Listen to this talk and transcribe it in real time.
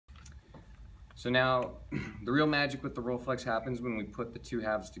So now the real magic with the Rolflex happens when we put the two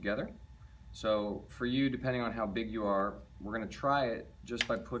halves together. So for you, depending on how big you are, we're going to try it just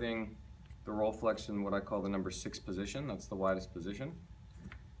by putting the Rolflex in what I call the number 6 position. That's the widest position.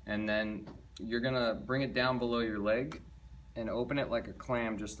 And then you're going to bring it down below your leg and open it like a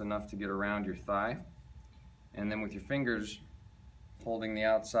clam, just enough to get around your thigh. And then with your fingers holding the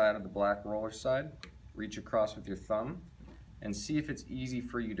outside of the black roller side, reach across with your thumb and see if it's easy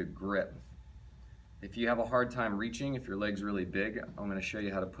for you to grip. If you have a hard time reaching, if your leg's really big, I'm going to show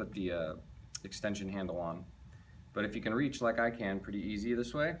you how to put the extension handle on. But if you can reach like I can, pretty easy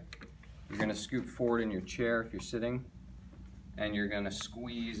this way, you're going to scoop forward in your chair if you're sitting, and you're going to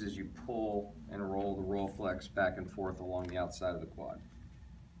squeeze as you pull and roll the Rolflex back and forth along the outside of the quad.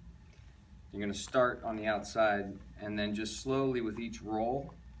 You're going to start on the outside and then just slowly with each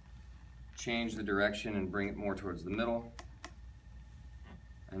roll, change the direction and bring it more towards the middle,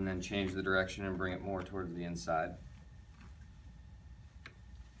 and then change the direction and bring it more towards the inside.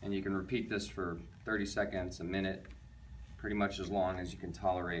 And you can repeat this for 30 seconds, a minute, pretty much as long as you can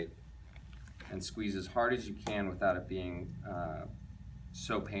tolerate, and squeeze as hard as you can without it being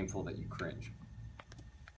so painful that you cringe.